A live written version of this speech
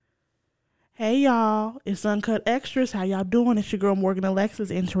Hey y'all, it's Uncut Extras. How y'all doing? It's your girl Morgan Alexis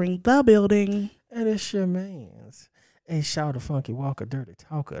entering the building. And it's your mans. A shout of Funky Walker, Dirty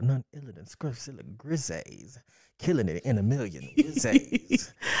Talker, none iller than Scruffzilla Grizzlies, killing it in a million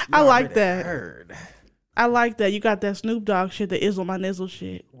whizzays. I like that. Heard. I like that. You got that Snoop Dogg shit, the Izzle my nizzle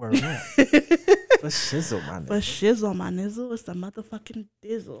shit. Word up. For shizzle, my nigga. For shizzle my nizzle, it's the motherfucking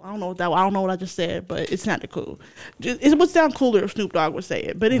dizzle. I don't know what I just said, but it sounded cool. It would sound cooler if Snoop Dogg would say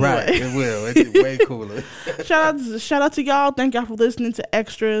it. But anyway, Right, it will. It's way cooler. Shout out to y'all. Thank y'all for listening to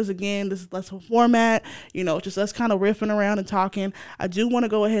Extras. Again, this is less of a format. Just us kind of riffing around and talking. I do want to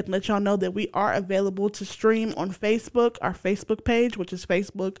go ahead and let y'all know that we are available to stream on Facebook, our Facebook page, which is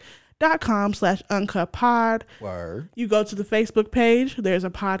facebook.com/uncutpod. Word. You go to the Facebook page, there's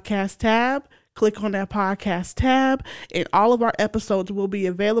a podcast tab. Click on that podcast tab, and all of our episodes will be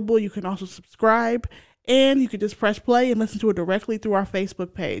available. You can also subscribe, and you can just press play and listen to it directly through our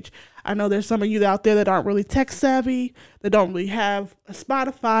Facebook page. I know there's some of you out there that aren't really tech savvy, that don't really have a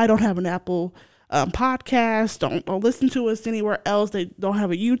Spotify, don't have an Apple podcast, don't listen to us anywhere else. They don't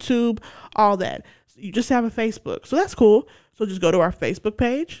have a YouTube, all that. You just have a Facebook. So that's cool. So just go to our Facebook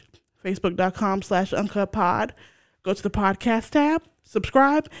page, facebook.com/uncutpod. Go to the podcast tab,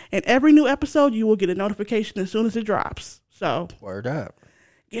 subscribe, and every new episode you will get a notification as soon as it drops. So Word up.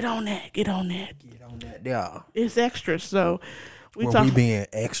 Get on that, y'all. It's extra. So we being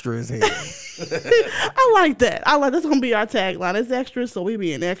extras here. I like that. That's gonna be our tagline. It's extras, so we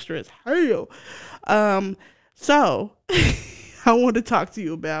being extras. Hell. So I want to talk to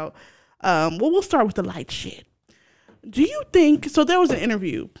you about we'll start with the light shit. Do you think so? There was an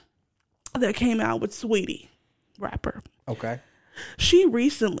interview that came out with Sweetie, rapper. Okay. She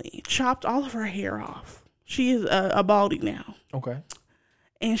recently chopped all of her hair off. She is a baldy now. Okay.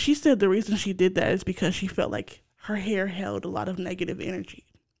 And she said the reason she did that is because she felt like her hair held a lot of negative energy.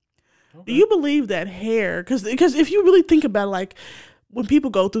 Okay. Do you believe that hair? Because if you really think about it, like when people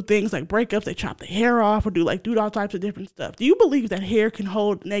go through things like breakups, they chop their hair off or do all types of different stuff. Do you believe that hair can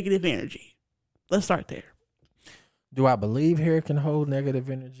hold negative energy? Let's start there. Do I believe hair can hold negative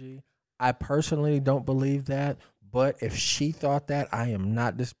energy? I personally don't believe that. But if she thought that, I am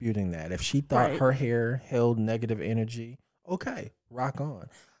not disputing that. If she thought her hair held negative energy, okay, rock on.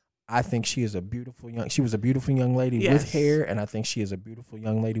 I think she was a beautiful young lady with hair, and I think she is a beautiful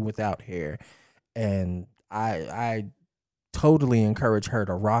young lady without hair. And I totally encourage her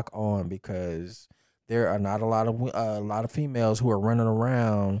to rock on, because there are not a lot of females who are running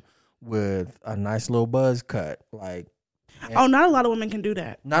around with a nice little buzz cut. Like, not a lot of women can do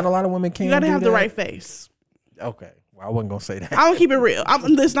that. Not a lot of women can. You got to have the right face. Okay. Well, I wasn't going to say that. I'm going to keep it real. I'm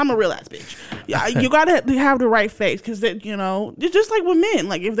a real ass bitch. Yeah, you got to have the right face, because, it's just like with men.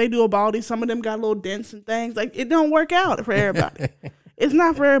 Like, if they do a baldy, some of them got little dents and things. Like, it don't work out for everybody. It's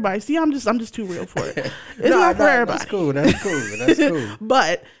not for everybody. See, I'm just too real for it. It's not for everybody. That's cool.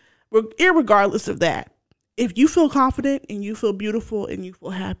 But irregardless of that, if you feel confident and you feel beautiful and you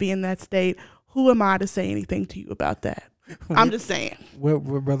feel happy in that state, who am I to say anything to you about that? I'm just saying. What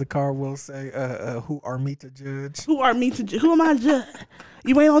Brother Carl will say, who are me to judge? Who am I to judge?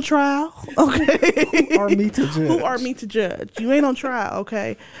 You ain't on trial, okay? Who are me to judge? Who are me to judge? You ain't on trial,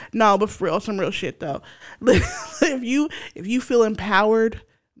 okay? No, but for real, some real shit though. If you feel empowered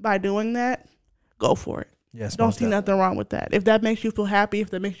by doing that, go for it. Yes, don't see nothing wrong with that. If that makes you feel happy,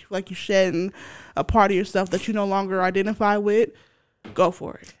 if that makes you feel like you're shedding a part of yourself that you no longer identify with, go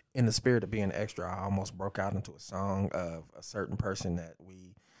for it. In the spirit of being extra, I almost broke out into a song of a certain person that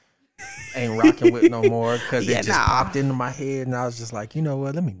we ain't rocking with no more, because it just popped into my head, and I was just like, you know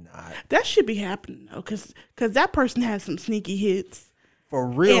what, let me not. That should be happening though, because that person has some sneaky hits. For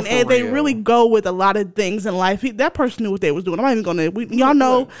real, and they really go with a lot of things in life. That person knew what they was doing. I'm not even gonna. Y'all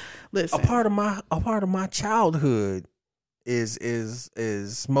know. Listen, a part of my childhood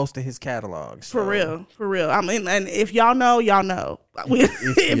is most of his catalogs. So. For real. I mean, and if y'all know, y'all know.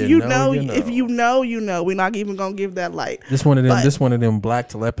 If you know, you know. We're not even gonna give that light. This one of them black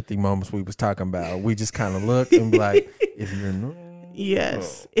telepathy moments we was talking about. We just kind of look and be like, if you know.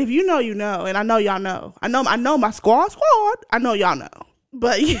 Yes, if you know, you know, and I know y'all know. I know my squad. I know y'all know.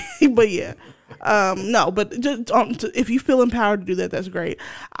 But yeah, no. But just if you feel empowered to do that, that's great.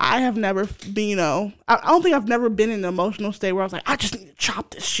 I have never been, I don't think I've never been in an emotional state where I was like, I just need to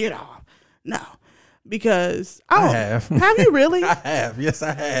chop this shit off. No, because I have. Have you really? I have. Yes,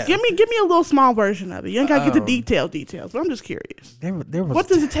 I have. Give me a little small version of it. You ain't gotta get the details. But I'm just curious. There was what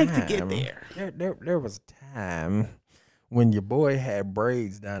does it take to get there? There was a time when your boy had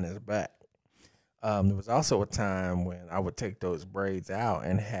braids down his back. There was also a time when I would take those braids out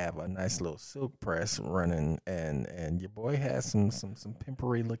and have a nice little silk press running, and your boy had some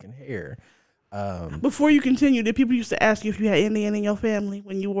pimpery looking hair. Before you continue, did people used to ask you if you had Indian in your family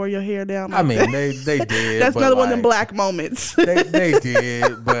when you wore your hair down? I mean, they did. That's another one of them black moments. they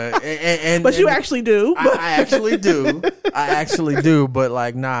did, but but you actually do. I actually do. I actually do. But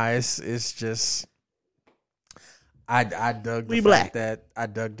like, nah, it's just. I dug the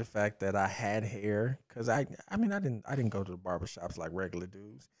fact that I had hair because I didn't go to the barbershops like regular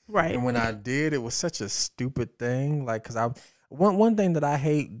dudes. Right. And when I did, it was such a stupid thing. Like, because one thing that I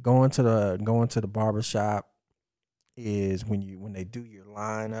hate going to the barbershop is when they do your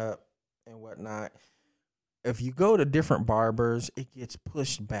lineup and whatnot. If you go to different barbers, it gets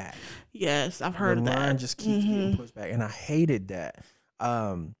pushed back. Yes, I've heard of that. The line just keeps getting pushed back, and I hated that.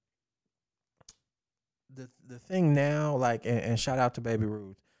 The thing now, like, and shout out to Baby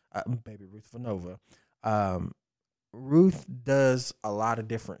Ruth Vanova. Ruth does a lot of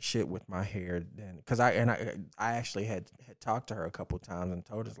different shit with my hair. Then, because I actually had talked to her a couple of times and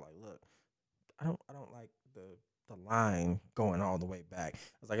told her, like, look, I don't like the line going all the way back.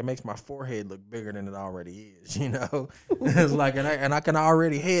 It's like it makes my forehead look bigger than it already is, you know. It's like, and I can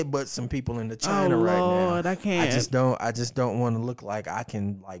already headbutt some people in the China right now. I can't. I just don't want to look like I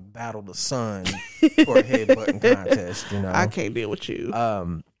can like battle the sun for a headbutting contest, you know. I can't deal with you.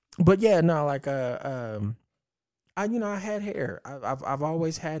 But yeah, no, like I had hair. I've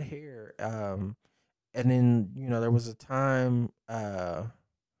always had hair. And then, you know, there was a time I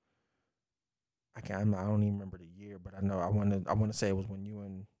don't even remember the year, but I know I want to say it was when you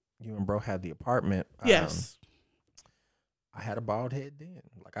and bro had the apartment. Yes. I had a bald head then.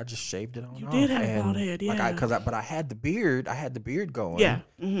 Like, I just shaved it on. You did have a bald head, yeah. But I had the beard. I had the beard going. Yeah.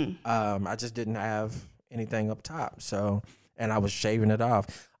 Mm-hmm. I just didn't have anything up top. So, and I was shaving it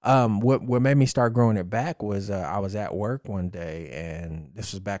off. What made me start growing it back was I was at work one day, and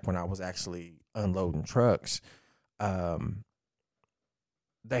this was back when I was actually unloading trucks.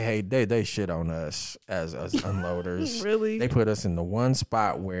 They shit on us as unloaders. Really? They put us in the one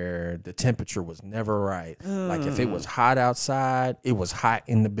spot where the temperature was never right. Like, if it was hot outside, it was hot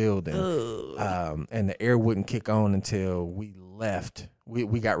in the building. And the air wouldn't kick on until we left.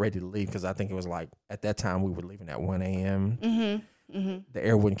 We got ready to leave because I think it was like at that time we were leaving at 1 a.m. The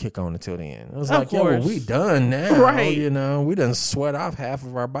air wouldn't kick on until then. It was like, yo, we done now. Right. You know, we done sweat off half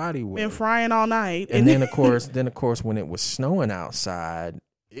of our body weight. Been frying all night. And then of course, when it was snowing outside,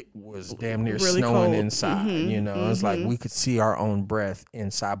 it was damn near really snowing cold. Inside. You know, it's like we could see our own breath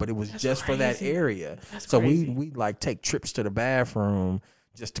inside, but it was just crazy. For that area. That's so crazy. we like take trips to the bathroom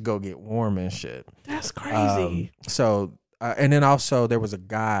just to go get warm and shit. That's crazy. And then also there was a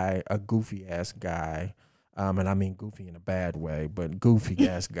goofy ass guy. And I mean goofy in a bad way, but goofy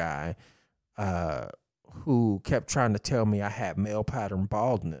ass guy who kept trying to tell me I had male pattern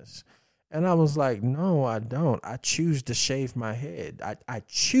baldness. And I was like, no, I don't. I choose to shave my head. I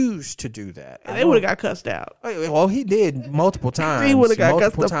choose to do that. And they would have got cussed out. Well, he did multiple times. He would have got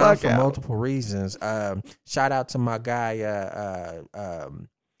cussed the fuck for out. Multiple reasons. Shout out to my guy, the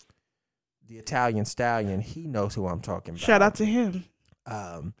Italian Stallion. He knows who I'm talking about. Shout out to him.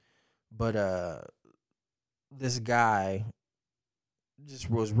 But this guy just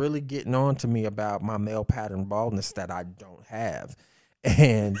was really getting on to me about my male pattern baldness that I don't have.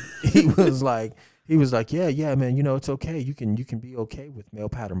 And he was like, yeah, man, you know, it's okay. You can be okay with male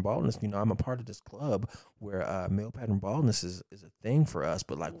pattern baldness. You know, I'm a part of this club where male pattern baldness is a thing for us,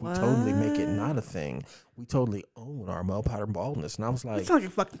 but like we totally make it not a thing. We totally own our male pattern baldness. And I was like, it's like a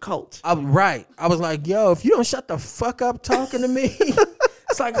fucking cult. Right. I was like, yo, if you don't shut the fuck up talking to me,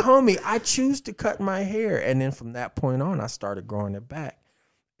 it's like, homie, I choose to cut my hair. And then from that point on, I started growing it back.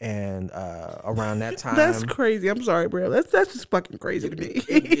 And around that time, that's crazy. I'm sorry, bro. That's just fucking crazy to me.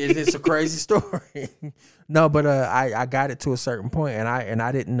 It's a crazy story. No, but I got it to a certain point, and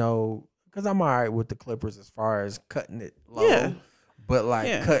I didn't know, because I'm all right with the clippers as far as cutting it low, but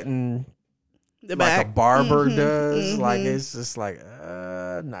like cutting the like back. A barber does, like it's just like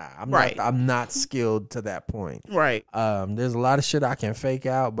nah. I'm not skilled to that point. Right. There's a lot of shit I can fake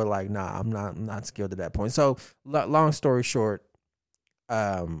out, but like nah, I'm not skilled to that point. So long story short.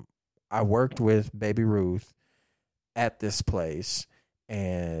 I worked with Baby Ruth at this place,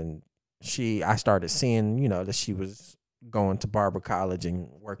 and I started seeing, you know, that she was going to barber college and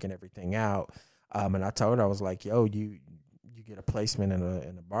working everything out. And I told her, I was like, yo, you get a placement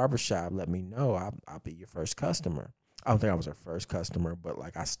in a barber shop, let me know. I'll be your first customer. I don't think I was her first customer, but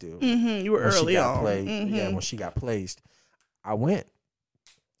like I still, you were early on. Yeah, when she got placed, I went.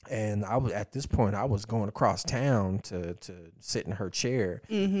 And I was at this point, I was going across town to sit in her chair,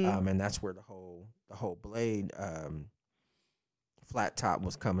 and that's where the whole blade flat top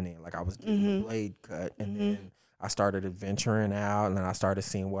was coming in. Like I was getting the blade cut, and then I started adventuring out, and then I started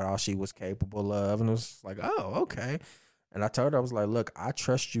seeing what all she was capable of, and it was like, oh, okay. And I told her, I was like, look, I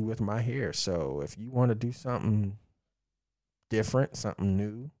trust you with my hair, so if you want to do something different, something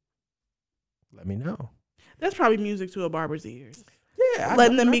new, let me know. That's probably music to a barber's ears. Yeah,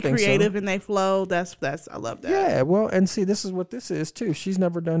 letting them be creative in their flow. That's I love that. Yeah, well, and see, this is what this is too. She's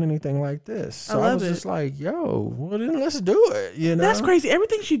never done anything like this, so I was just like, "Yo, well then let's do it." You know, that's crazy.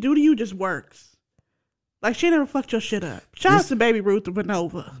 Everything she do to you just works. Like she never fucked your shit up. Shout out to Baby Ruth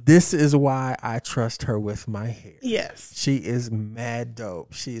Vanova. This is why I trust her with my hair. Yes, she is mad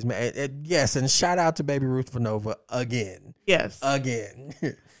dope. She's mad. Yes, and shout out to Baby Ruth Vanova again. Yes, again.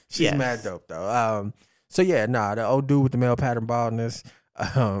 She's mad dope though. So yeah, the old dude with the male pattern baldness,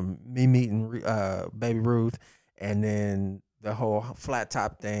 me meeting Baby Ruth, and then the whole flat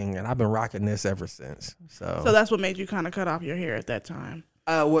top thing, and I've been rocking this ever since. So that's what made you kind of cut off your hair at that time.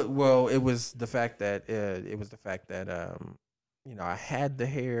 Well, it was the fact that I had the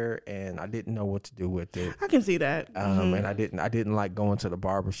hair and I didn't know what to do with it. I can see that. And I didn't like going to the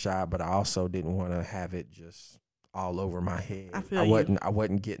barber shop, but I also didn't want to have it just all over my head. I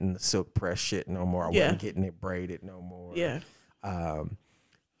wasn't getting the silk press shit no more. I wasn't getting it braided no more. Yeah.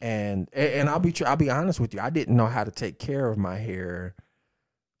 And I'll be honest with you. I didn't know how to take care of my hair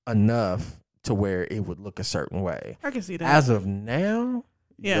enough to where it would look a certain way. I can see that. As of now,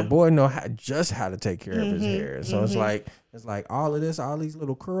 the boy know how to take care of his hair. So it's like all of this, all these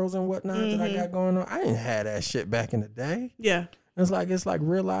little curls and whatnot that I got going on. I didn't have that shit back in the day. Yeah. It's like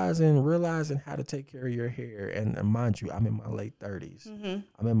realizing how to take care of your hair. And mind you, I'm in my late 30s.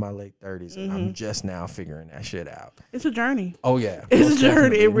 And I'm just now figuring that shit out. It's a journey. Oh, yeah. It's a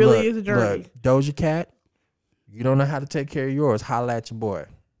journey. It really is a journey. Look, Doja Cat, you don't know how to take care of yours. Holla at your boy.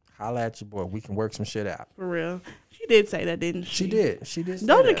 We can work some shit out. For real. She did say that, didn't she? She did.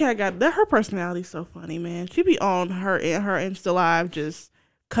 Doja Cat got that. Her personality's so funny, man. She be on her Insta Live just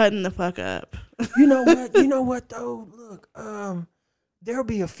cutting the fuck up. You know what though? Look, there'll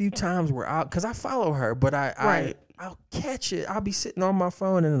be a few times where because I follow her, but I'll catch it. I'll be sitting on my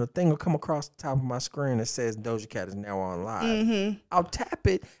phone and the thing will come across the top of my screen that says Doja Cat is now on live. I'll tap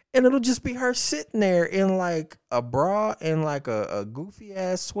it and it'll just be her sitting there in like a bra and like a goofy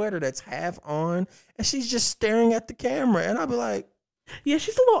ass sweater that's half on, and she's just staring at the camera, and I'll be like, yeah,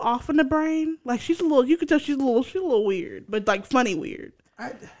 she's a little off in the brain. Like you can tell she's a little weird, but like funny weird.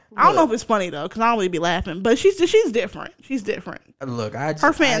 I don't know if it's funny though, because I don't really be laughing. But she's different. She's different. Look,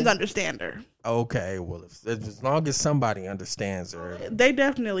 her fans understand her. Okay, well, as long as somebody understands her, they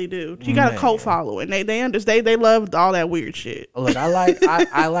definitely do. She got a cult following. They understand. They loved all that weird shit. Look,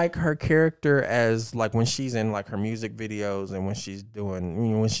 I like her character as like when she's in like her music videos and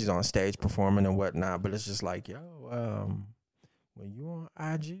when she's on stage performing and whatnot. But it's just like, when you on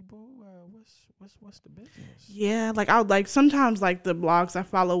IG, boo, what's the business? Yeah, like sometimes like the blogs I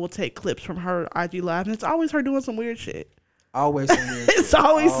follow will take clips from her IG live, and it's always her doing some weird shit. Always some weird shit. It's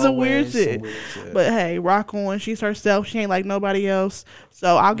always some weird shit. But hey, rock on. She's herself. She ain't like nobody else.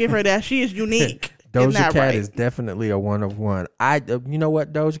 So I'll give her that. She is unique. Doja Cat is definitely a one of one. You know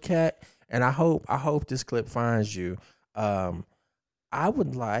what, Doja Cat, and I hope this clip finds you. I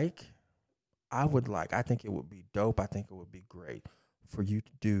think it would be dope. I think it would be great for you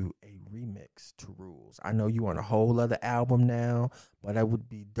to do a remix to Rules. I know you on a whole other album now, but it would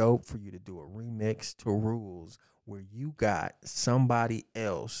be dope for you to do a remix to Rules where you got somebody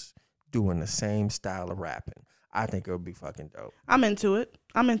else doing the same style of rapping. I think it would be fucking dope. I'm into it.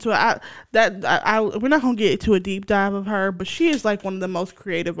 We're not gonna get to a deep dive of her, but she is like one of the most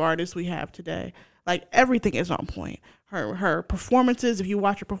creative artists we have today. Like everything is on point. Her performances, if you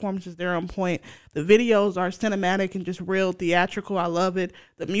watch her performances, they're on point. The videos are cinematic and just real theatrical. I love it.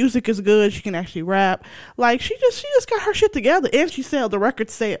 The music is good. She can actually rap. Like she just got her shit together, and the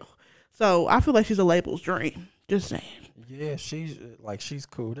records sell. So I feel like she's a label's dream. Just saying. Yeah, she's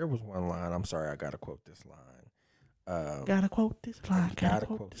cool. There was one line. I'm sorry, I gotta quote this line. Gotta quote this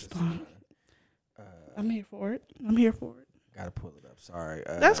line. I'm here for it. Gotta pull it up. Sorry.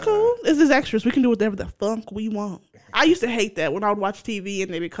 That's cool. This is extras. We can do whatever the funk we want. I used to hate that when I would watch TV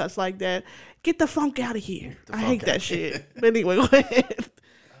and they would cuss like that. Get the funk out of here. I hate that shit. But anyway, go ahead.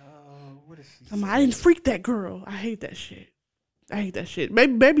 What is she I didn't freak that girl. I hate that shit.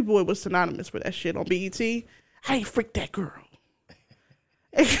 Baby Boy was synonymous for that shit on BET. I ain't freak that girl.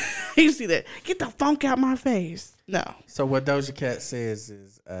 You see that? Get the funk out my face. No. So what Doja Cat says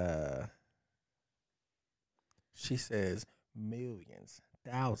is, she says, millions,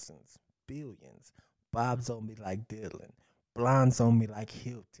 thousands, billions. Bob's on me like Dylan. Blonde's on me like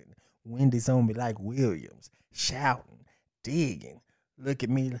Hilton. Wendy's on me like Williams. Shouting, digging. Look at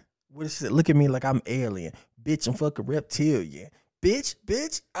me what is it? Look at me like I'm alien. Bitch, I'm fucking reptilian.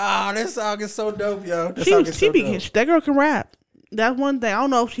 Bitch. Oh, that song is so dope, yo. That girl can rap. That's one thing. I don't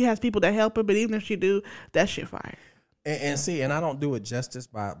know if she has people that help her, but even if she do, that shit fire. And see, and I don't do it justice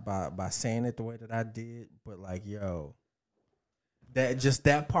by saying it the way that I did, but like, yo,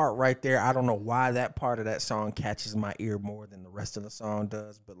 that part right there, I don't know why that part of that song catches my ear more than the rest of the song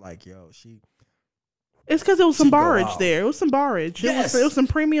does, but like, yo, it's because it was some barrage there. It was some barrage. Yes. It was some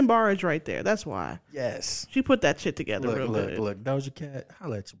premium barrage right there. That's why. Yes. She put that shit together good. Look, Doja Cat,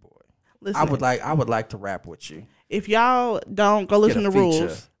 holla at your boy. Listen, I would like to rap with you. If y'all don't go listen to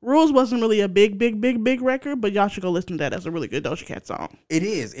Rules. Rules wasn't really a big record, but y'all should go listen to that. That's a really good Doja Cat song. It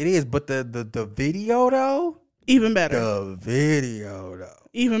is. But the video though, even better.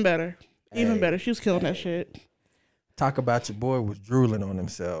 Even better. Even better. She was killing that shit. Talk about your boy was drooling on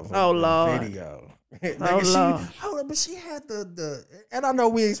himself. Oh Lord. Video. Hold on, but she had the and I know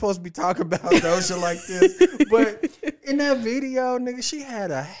we ain't supposed to be talking about Doja like this, but in that video, nigga, she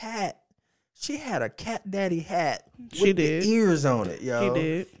had a hat. She had a cat daddy hat with the ears on it, yo. She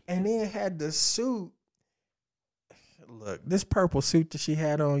did. And then had the suit. Look, this purple suit that she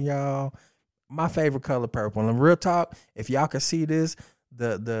had on, y'all, my favorite color, purple. And real talk, if y'all can see this,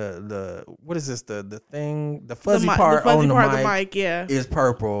 the what is this? The thing, the fuzzy part on the mic yeah, is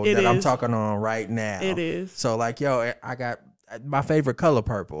purple I'm talking on right now. It is. So like, yo, I got my favorite color,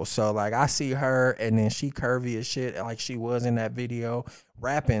 purple. So like, I see her, and then she curvy as shit, like she was in that video,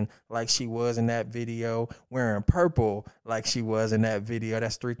 rapping like she was in that video, wearing purple like she was in that video.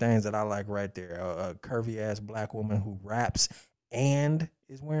 That's three things that I like right there. A curvy ass black woman who raps and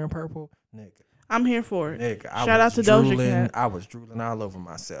is wearing purple, nigga. I'm here for it. Nigga, Shout out to Doja Cat. I was drooling all over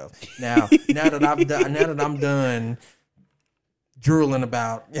myself. Now that I'm done drooling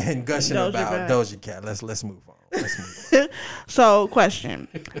about and gushing about Doja Cat, let's move on. So, question: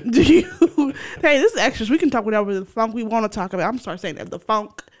 do you? Hey, this is extras. We can talk whatever the funk we want to talk about. I'm sorry saying that the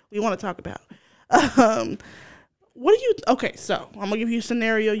funk we want to talk about. What do you? Okay, so I'm gonna give you a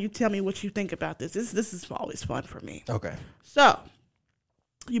scenario. You tell me what you think about this. This is always fun for me. Okay. So,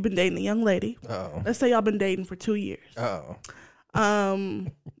 you've been dating a young lady. Uh-oh. Let's say y'all been dating for 2 years. Uh-oh.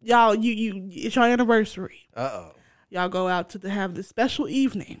 Y'all, it's your anniversary. Uh-oh. Y'all go out to have this special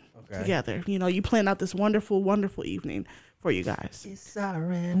evening together. You know, you plan out this wonderful, wonderful evening for you guys. It's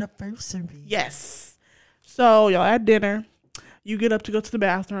our anniversary. Yes. So y'all at dinner. You get up to go to the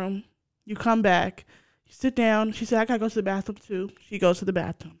bathroom. You come back. You sit down. She said, I got to go to the bathroom too. She goes to the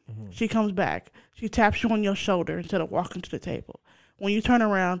bathroom. Mm-hmm. She comes back. She taps you on your shoulder instead of walking to the table. When you turn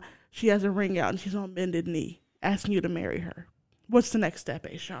around, she has a ring out and she's on bended knee, asking you to marry her. What's the next step,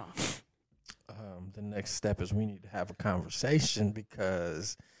 Shaw? The next step is we need to have a conversation,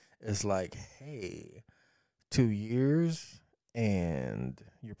 because it's like, hey, 2 years and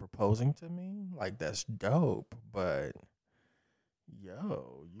you're proposing to me? Like, that's dope, but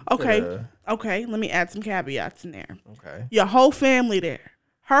yo. Okay, let me add some caveats in there. Okay. Your whole family there.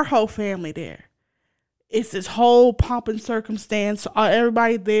 Her whole family there. It's this whole pomp and circumstance.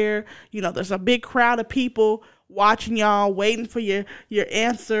 Everybody there. You know, there's a big crowd of people watching y'all, waiting for your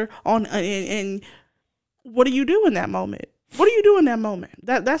answer on. And what do you do in that moment?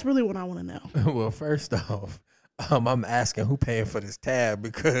 That's really what I want to know. Well, first off, I'm asking who paying for this tab,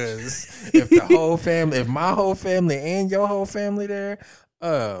 because if my whole family and your whole family there,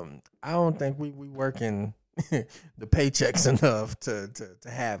 I don't think we working the paychecks enough to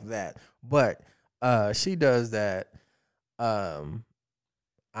have that. But she does that.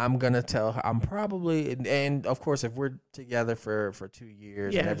 I'm gonna tell her. I'm probably, and of course, if we're together for 2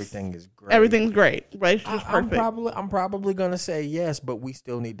 years and everything is great, everything's great, right? Perfect. I'm probably gonna say yes, but we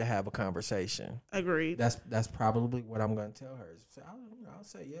still need to have a conversation. Agreed. That's probably what I'm gonna tell her. So I'll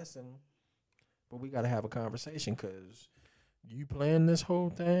say yes, but we got to have a conversation, because you plan this whole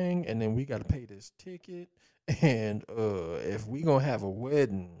thing, and then we got to pay this ticket, and if we gonna have a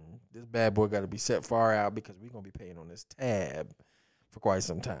wedding, this bad boy got to be set far out, because we gonna be paying on this tab for quite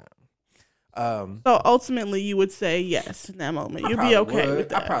some time. So ultimately, you would say yes in that moment. You'd be okay with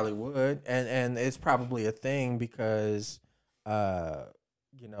that. I probably would, and it's probably a thing, because,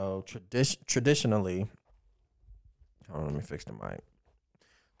 traditionally. Hold on, let me fix the mic.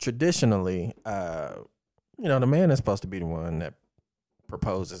 Traditionally, the man is supposed to be the one that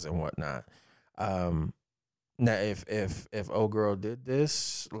proposes and whatnot. Now, if old girl did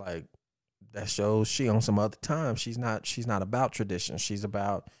this, like, that shows she on some other time. She's not about tradition. She's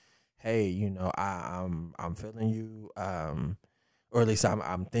about, hey, I'm feeling you, or at least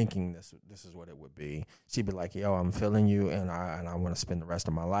I'm thinking this is what it would be. She'd be like, yo, I'm feeling you, and I want to spend the rest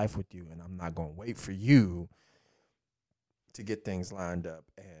of my life with you, and I'm not gonna wait for you to get things lined up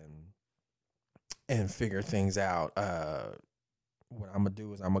and figure things out. What I'm gonna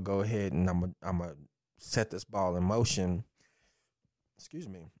do is I'm gonna go ahead and I'm gonna set this ball in motion. Excuse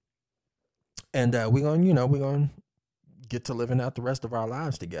me. And we're gonna get to living out the rest of our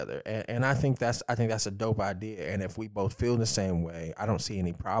lives together. And I think that's a dope idea. And if we both feel the same way, I don't see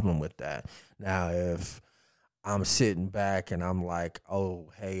any problem with that. Now, if I'm sitting back and I'm like,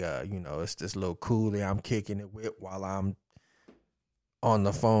 oh, hey, it's this little coolie I'm kicking it with while I'm on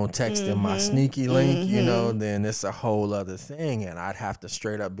the phone texting my sneaky link, then it's a whole other thing. And I'd have to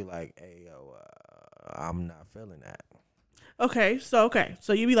straight up be like, hey, yo, I'm not feeling that. Okay. So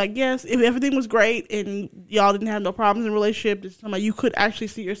you'd be like, yes, if everything was great and y'all didn't have no problems in the relationship, it's somebody you could actually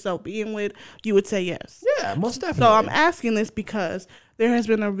see yourself being with, you would say yes. Yeah, most definitely. So I'm asking this because there has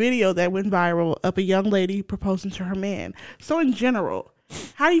been a video that went viral of a young lady proposing to her man. So in general,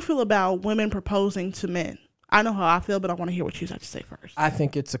 how do you feel about women proposing to men? I know how I feel, but I want to hear what you have to say first. I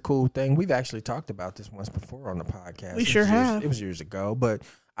think it's a cool thing. We've actually talked about this once before on the podcast. We sure have. It was years ago, but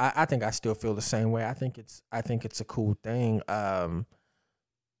I think I still feel the same way. I think it's a cool thing. 'Cause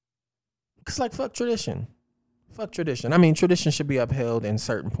like fuck tradition. I mean, tradition should be upheld in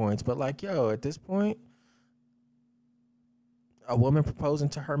certain points, but like, at this point, a woman proposing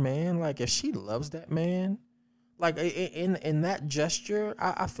to her man, like if she loves that man, like in that gesture,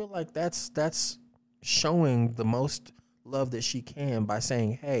 I feel like that's showing the most love that she can by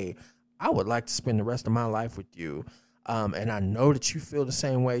saying, hey, I would like to spend the rest of my life with you. And I know that you feel the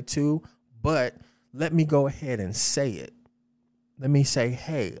same way too, but let me go ahead and say it. Let me say,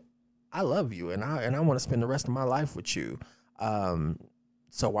 hey, I love you and I want to spend the rest of my life with you.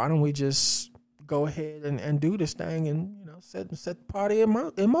 So why don't we just go ahead and do this thing and, set the party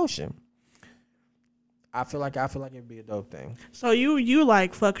in motion. I feel like it'd be a dope thing. So you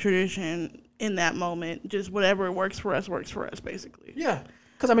like fuck tradition in that moment, just whatever works for us, basically. Yeah.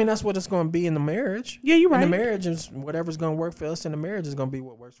 Because, I mean, that's what it's going to be in the marriage. Yeah, you're right. In the marriage, is whatever's going to work for us in the marriage is going to be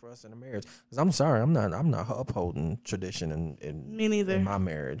what works for us in the marriage. Because I'm sorry, I'm not upholding tradition in me neither. In my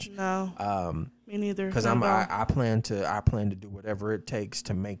marriage. No. Me neither. Because I plan to do whatever it takes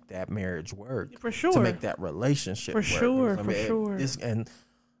to make that marriage work. For sure. To make that relationship work. Sure. For sure. And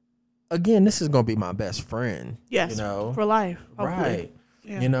again, this is going to be my best friend. Yes. For life. Hopefully. Right.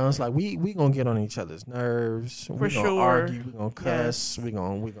 Yeah. It's like we gonna get on each other's nerves. We're gonna argue. We're gonna cuss. Yes. We're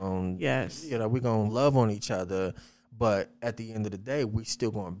gonna yes. We're gonna love on each other. But at the end of the day, we still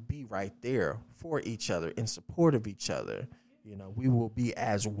gonna be right there for each other, in support of each other. We will be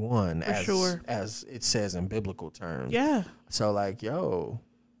as one, as it says in biblical terms. Yeah. So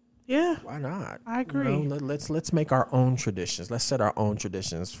yeah. Why not? I agree. Let's make our own traditions. Let's set our own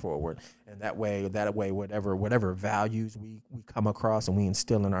traditions forward, and that way, whatever values we come across and we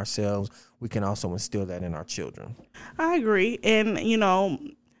instill in ourselves, we can also instill that in our children. I agree, and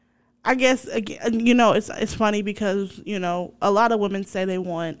I guess it's funny because a lot of women say they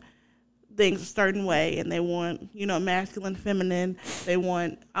want things a certain way, and they want masculine, feminine. They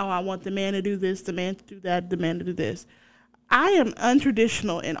want I want the man to do this, the man to do that, the man to do this. I am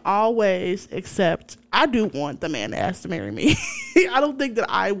untraditional in all ways, except I do want the man to ask to marry me. I don't think that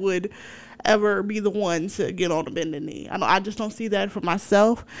I would ever be the one to get on a bended knee. I just don't see that for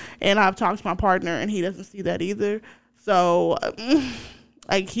myself, and I've talked to my partner, and he doesn't see that either. So,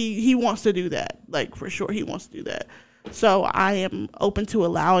 he wants to do that, for sure, he wants to do that. So I am open to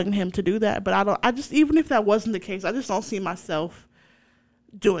allowing him to do that, but even if that wasn't the case, I just don't see myself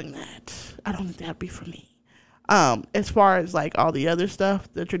doing that. I don't think that'd be for me. As far as all the other stuff,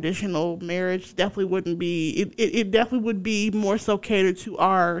 the traditional marriage definitely wouldn't be, it definitely would be more so catered to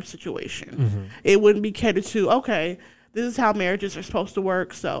our situation. Mm-hmm. It wouldn't be catered to, okay, this is how marriages are supposed to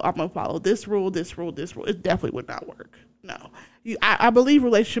work, so I'm going to follow this rule, this rule, this rule. It definitely would not work. No. I believe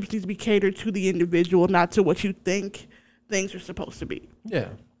relationships need to be catered to the individual, not to what you think things are supposed to be. Yeah.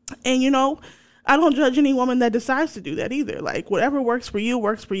 And, I don't judge any woman that decides to do that either. Whatever works for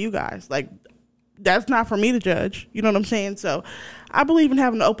you guys. That's not for me to judge. You know what I'm saying? So I believe in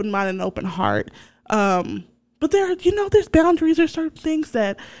having an open mind and an open heart. But there's boundaries. There's certain things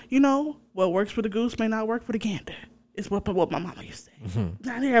that, what works for the goose may not work for the gander. It's what my mama used to say. Mm-hmm.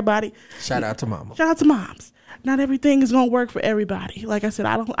 Not everybody. Shout out to mama. Shout out to moms. Not everything is going to work for everybody. Like I said,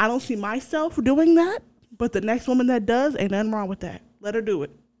 I don't see myself doing that. But the next woman that does, ain't nothing wrong with that. Let her do it.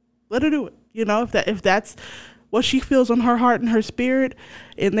 If that's what she feels on her heart and her spirit,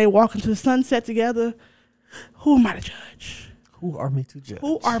 and they walk into the sunset together, who am I to judge? Who are me to judge?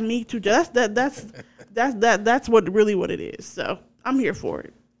 Who are me to judge? That's what it is. So I'm here for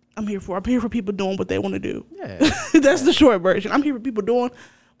it. I'm here for people doing what they want to do. Yeah. That's the short version. I'm here for people doing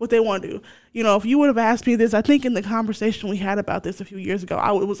what they want to do. You know, if you would have asked me this, I think in the conversation we had about this a few years ago,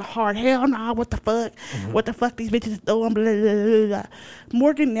 it was a hard hell no. What the fuck? Mm-hmm. What the fuck these bitches doing? Blah, blah, blah, blah.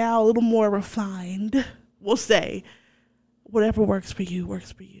 Morgan now a little more refined will say, whatever works for you,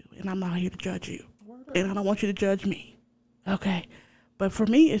 and I'm not here to judge you, and I don't want you to judge me. Okay, but for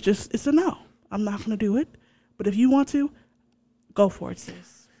me, it's a no. I'm not gonna do it. But if you want to, go for it,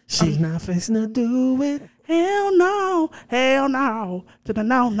 sis. She's not fixing to do it. Hell no. To the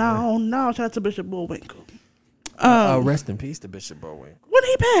no. Shout out to Bishop Bullwinkle. Rest in peace to Bishop Bullwinkle. When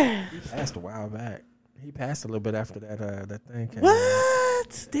he passed? He passed a while back. He passed a little bit after that thing came out.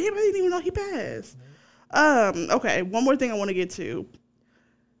 What? Damn, I didn't even know he passed. Okay, one more thing I want to get to.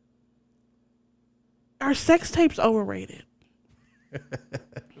 Are sex tapes overrated?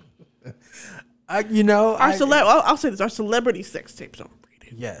 I'll say this. Are celebrity sex tapes overrated?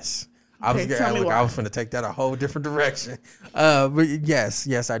 Yes. I was going to take that a whole different direction. But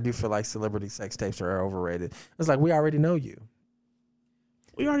yes, I do feel like celebrity sex tapes are overrated. It's like, we already know you.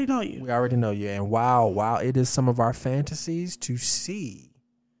 We already know you. And while it is some of our fantasies to see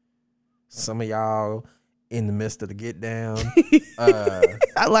some of y'all in the midst of the get down.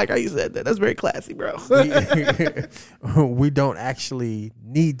 I like how you said that. That's very classy, bro. We don't actually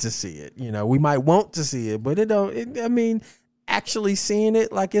need to see it. You know, we might want to see it, but actually seeing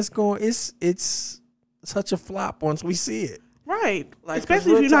it, like it's such a flop once we see it. Right. Like,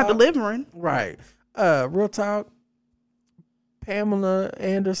 especially if you're not delivering. Right. Real talk. Pamela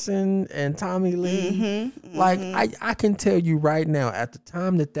Anderson and Tommy Lee. Mm-hmm, like, I can tell you right now, at the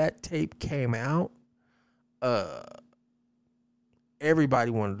time that tape came out, everybody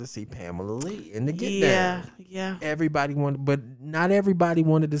wanted to see Pamela Lee in the Get Down. Yeah. Everybody wanted, but not everybody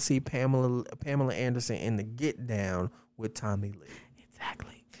wanted to see Pamela Anderson in the Get Down with Tommy Lee.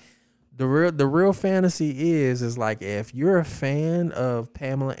 Exactly. The real fantasy is like, if you're a fan of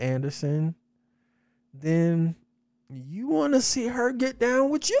Pamela Anderson, then you want to see her get down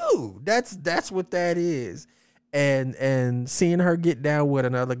with you. That's what that is. And seeing her get down with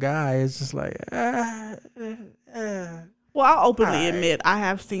another guy is just like, Well, I'll openly admit I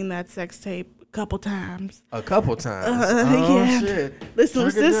have seen that sex tape a couple times. Yeah. Shit. Listen,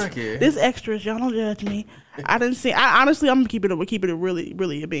 this extras, y'all don't judge me. Honestly, I'm keeping it really,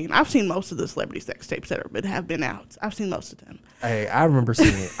 really a bean. I've seen most of the celebrity sex tapes that have been out. I've seen most of them. Hey, I remember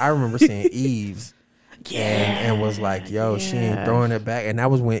seeing Eve's. Yeah, and was like, yo, she ain't throwing it back. And that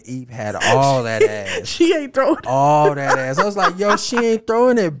was when Eve had all that ass. She ain't throwing all that ass. I was like, yo, she ain't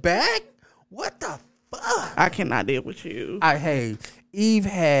throwing it back? What the fuck? I cannot deal with you. Eve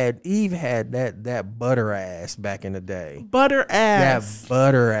had that butter ass back in the day. Butter ass. That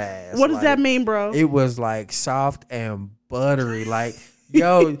butter ass. What does that mean, bro? It was like soft and buttery. Like,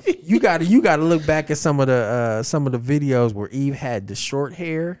 yo, you gotta look back at some of the videos where Eve had the short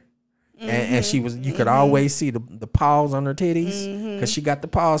hair. And she was, you could always see the paws on her titties because she got the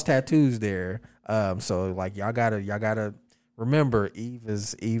paws tattoos there. So like y'all gotta remember, Eve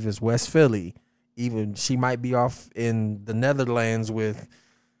is West Philly. Even she might be off in the Netherlands with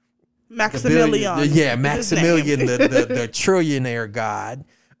Maximilian. Maximilian, the trillionaire god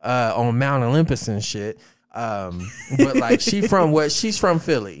on Mount Olympus and shit. But like she's from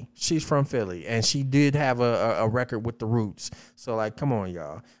Philly. She's from Philly, and she did have a record with the Roots. So like, come on,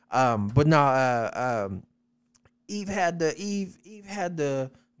 y'all. But no, Eve had the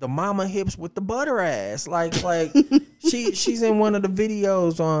mama hips with the butter ass. Like she's in one of the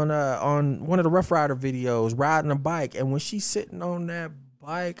videos on one of the Rough Rider videos riding a bike, and when she's sitting on that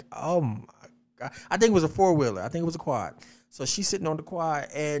bike, oh my God, I think it was a 4-wheeler. I think it was a quad. So she's sitting on the quad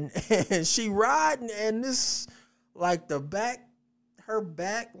and she riding, and this like her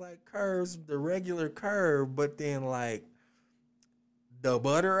back like curves the regular curve, but then like the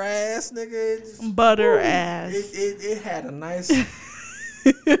butter ass, nigga. Butter ass. It had a nice.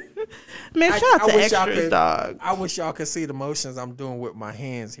 Man, shout out to extras, dog. I wish y'all could see the motions I'm doing with my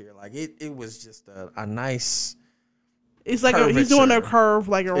hands here. Like it was just a nice. It's like he's doing a curve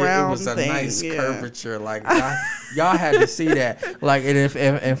like around. It was a nice curvature. Like y'all had to see that. Like,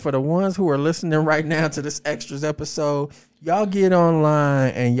 and for the ones who are listening right now to this extras episode, y'all get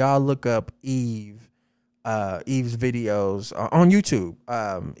online and y'all look up Eve's videos on YouTube.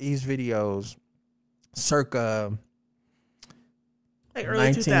 Eve's videos, circa like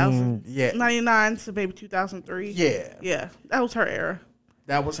early 2000, 99 to maybe 2003. Yeah, that was her era.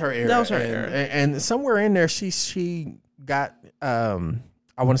 And somewhere in there, she got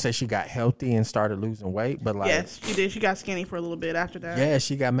I want to say she got healthy and started losing weight, but like, yes, she did. She got skinny for a little bit after that. Yeah,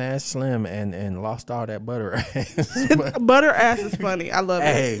 she got mad slim and lost all that butter ass. Butter ass is funny. I love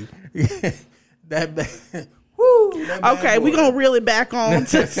it. Hey, that woo. Okay, we're going to reel it back on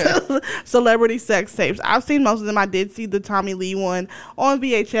to celebrity sex tapes. I've seen most of them. I did see the Tommy Lee one on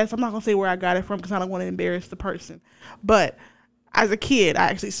VHS. I'm not going to say where I got it from because I don't want to embarrass the person. But as a kid, I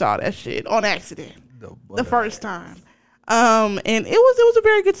actually saw that shit on accident the first time. And it was a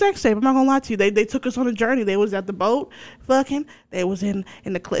very good sex tape. I'm not gonna lie to you. They took us on a journey. They was at the boat fucking. They was in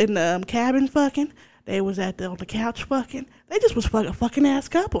the cabin fucking. They was on the couch fucking. They just was a fucking ass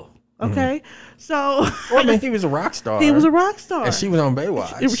couple. Okay, so well, I mean, he was a rock star. He was a rock star, and she was on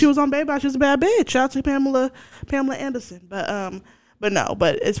Baywatch. She was on Baywatch. She was a bad bitch. Shout out to Pamela Anderson.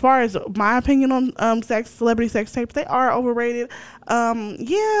 But as far as my opinion on celebrity sex tapes, they are overrated.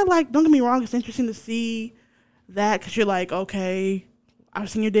 Yeah, like don't get me wrong, it's interesting to see that because you're like, okay, I've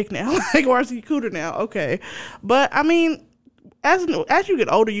seen your dick now, like, or I've seen your cooter now, okay. But I mean, as you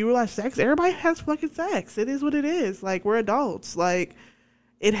get older, you realize everybody has fucking sex. It is what it is. Like, we're adults. Like,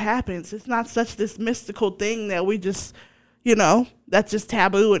 it happens. It's not such this mystical thing that we just, that's just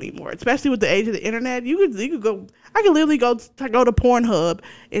taboo anymore. Especially with the age of the internet, you could go. I could literally go to Pornhub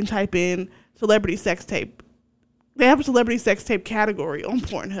and type in celebrity sex tape. They have a celebrity sex tape category on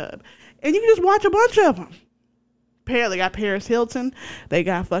Pornhub, and you can just watch a bunch of them. They got Paris Hilton. They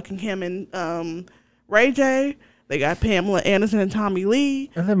got fucking him and Ray J. They got Pamela Anderson and Tommy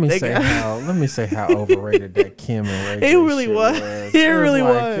Lee. And let me say how overrated that Kim and Ray J it really was. It really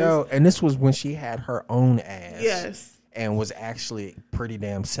was. Yo, and this was when she had her own ass. Yes. And was actually pretty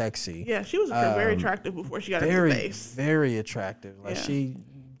damn sexy. Yeah, she was very attractive before she got into the face. Very attractive. Like, she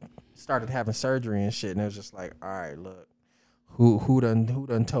started having surgery and shit, and it was just like, all right, look, who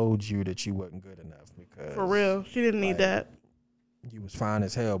done told you that you wasn't good enough? Because for real, she didn't need that. You was fine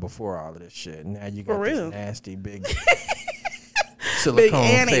as hell before all of this shit, and now you got this nasty big silicone big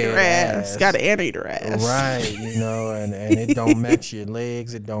anteater ass. Got an anteater ass, right? And it don't match your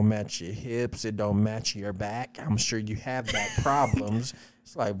legs, it don't match your hips, it don't match your back. I'm sure you have that problems.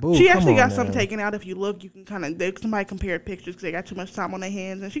 It's like, boo. She actually got some taken out. If you look, you can somebody compared pictures because they got too much time on their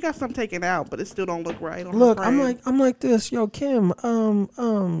hands, and she got some taken out, but it still don't look right. Look, I'm like this, yo, Kim.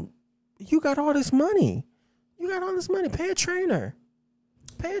 You got all this money. Pay a trainer.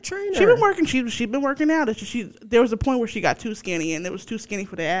 She been working. She been working out. There was a point where she got too skinny, and it was too skinny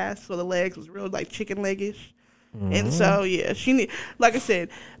for the ass, so the legs was real like chicken leggish. Mm-hmm. And so like I said,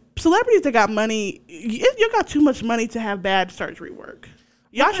 celebrities that got money, you got too much money to have bad surgery work.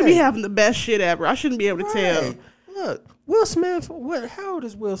 Y'all should be having the best shit ever. I shouldn't be able to tell. Look, Will Smith. How old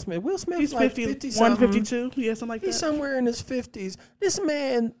is Will Smith? Will Smith. He's like 51, 52. Yeah, something like that. He's somewhere in his 50s. This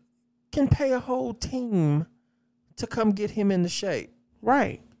man can pay a whole team to come get him into shape.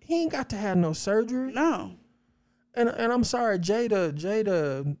 Right. He ain't got to have no surgery. No. And I'm sorry,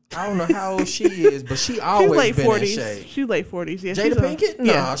 Jada, I don't know how old she is, but she always been 40s. In shape. She's late 40s. Yeah, Jada Pinkett?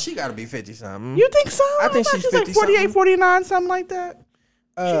 No, she got to be 50-something. You think so? I think she's like 48, 49, something like that.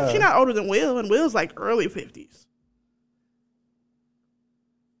 She's not older than Will, and Will's like early 50s.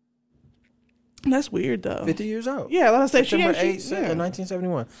 That's weird, though. 50 years old. Yeah, like I said, September 8th,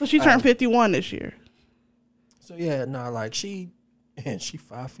 1971. So she turned 51 this year. So, yeah, like she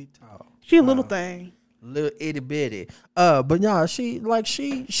 5 feet tall. She a little thing. Little itty bitty. But yeah,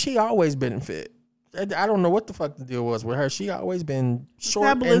 she always been fit. I don't know what the fuck the deal was with her. She always been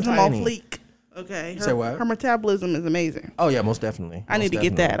short metabolism and tiny. on fleek. Okay. Say what? Her metabolism is amazing. Oh yeah, most definitely. I need to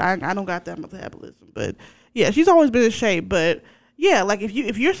get that. I don't got that metabolism, but yeah, she's always been in shape. But yeah, like if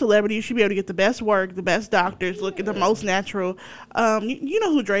you're a celebrity, you should be able to get the best work, the best doctors, look at the most natural. You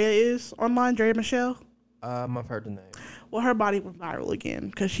know who Drea is online? Drea Michelle. I've heard the name. Well, her body went viral again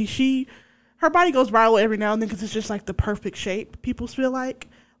because her body goes viral every now and then because it's just like the perfect shape. People feel like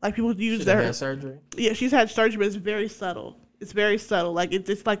people use their had surgery. Yeah, she's had surgery, but it's very subtle. It's very subtle. Like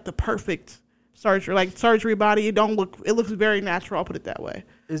it's like the perfect surgery, like surgery body. It looks very natural. I'll put it that way.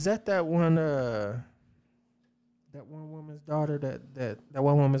 Is that one woman's daughter that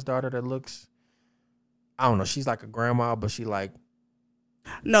one woman's daughter that looks? I don't know. She's like a grandma, but she like.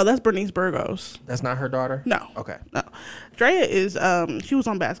 No, that's Bernice Burgos. That's not her daughter? No. Okay. No. Drea is, she was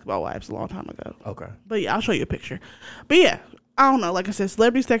on Basketball Wives a long time ago. Okay. But yeah, I'll show you a picture. But yeah, I don't know. Like I said,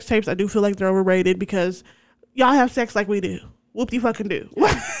 celebrity sex tapes, I do feel like they're overrated because y'all have sex like we do. Whoop-de-fucking do.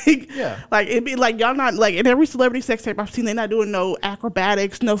 Yeah. Like, it'd be like, y'all not, like, in every celebrity sex tape I've seen, they're not doing no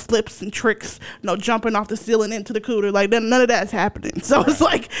acrobatics, no flips and tricks, no jumping off the ceiling into the cooter. Like, none of that's happening. So it's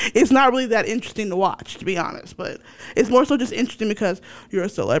like, it's not really that interesting to watch, to be honest. But it's more so just interesting because you're a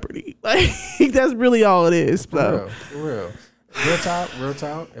celebrity. Like, that's really all it is. So. For real. Real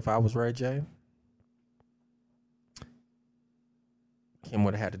talk. If I was Ray J, Kim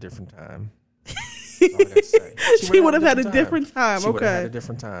would have had a different time. She would have had a different time. She would have had a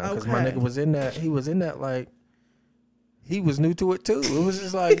different time because my nigga was in that. He was in that like he was new to it too. It was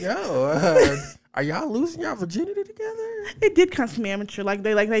just like, yo, are y'all losing your virginity together? It did kind of seem amateur, like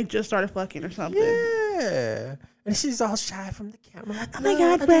they just started fucking or something. Yeah, and she's all shy from the camera. Like, oh my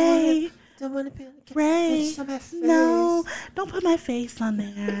God, Ray. Don't want to be on the camera. Ray, no, don't put my face on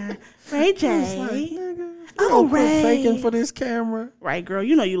there. Ray J. Like, Ray. Faking for this camera. Right, girl.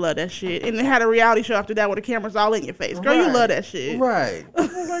 You know you love that shit. And they had a reality show after that where the camera's all in your face. Girl, you love that shit. Right.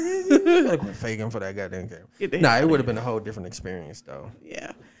 You gotta quit faking for that goddamn camera. Nah, it would have been a whole different experience, though.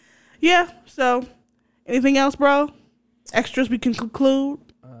 Yeah. Yeah, so anything else, bro? Extras we can conclude?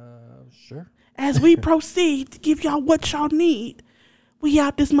 Sure. As we proceed to give y'all what y'all need. We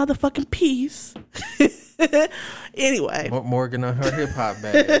out this motherfucking piece. Anyway. Morgan on her hip hop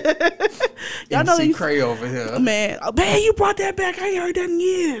bag. y'all know MC Cray over here. Man, you brought that back. I ain't heard that in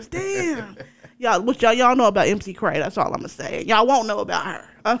years. Damn. y'all know about MC Cray. That's all I'm gonna say. Y'all won't know about her.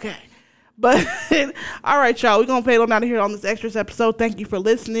 Okay. But all right, y'all. We're gonna fade on out of here on this extras episode. Thank you for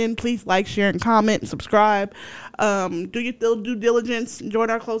listening. Please like, share, and comment, and subscribe. Do your due diligence. Join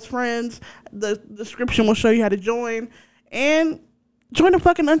our close friends. The description will show you how to join. And join the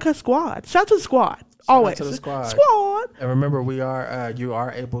fucking Uncut Squad. Shout out to the squad. Always. Shout out to the squad. Squad. And remember, you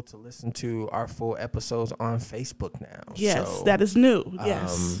are able to listen to our full episodes on Facebook now. Yes, so, that is new.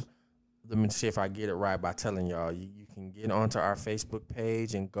 Yes. Let me see if I get it right by telling y'all. You can get onto our Facebook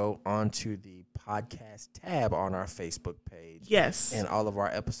page and go onto the podcast tab on our Facebook page. Yes. And all of our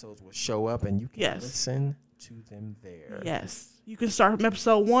episodes will show up and you can listen to them there. Yes. You can start from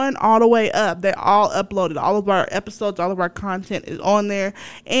episode 1 all the way up. They're all uploaded. All of our episodes, all of our content is on there.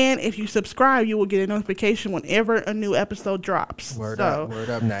 And if you subscribe, you will get a notification whenever a new episode drops. Word up.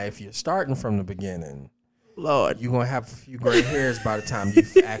 Now, if you're starting from the beginning, Lord, you're going to have a few gray hairs by the time you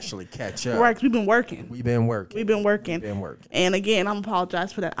actually catch up. Right, 'cause we've been working. We've been working. And again, I'm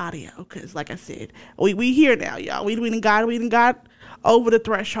apologize for that audio because, like I said, we here now, y'all. We done got over the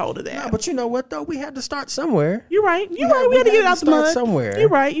threshold of that. No, but you know what, though? We had to start somewhere. You're right. We had to get it out the mud. Somewhere. You're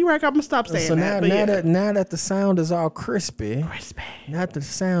right. I'm going to stop saying that. Now that the sound is all crispy. Now that the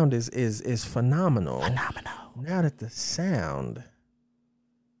sound is phenomenal. Now that the sound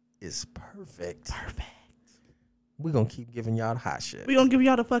is perfect. We're going to keep giving y'all the hot shit. We're going to give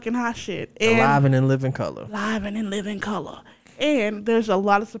y'all the fucking hot shit. Live and in living color. And there's a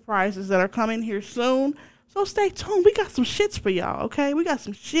lot of surprises that are coming here soon. So stay tuned. We got some shits for y'all, okay? We got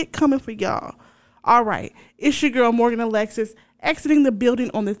some shit coming for y'all. All right. It's your girl, Morgan Alexis, exiting the building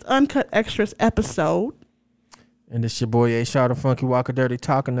on this Uncut Extras episode. And it's your boy, A. Shaw, the Funky Walker, Dirty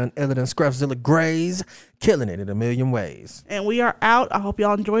Talking, none other than Scruffzilla Grays, killing it in a million ways. And we are out. I hope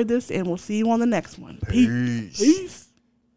y'all enjoyed this, and we'll see you on the next one. Peace.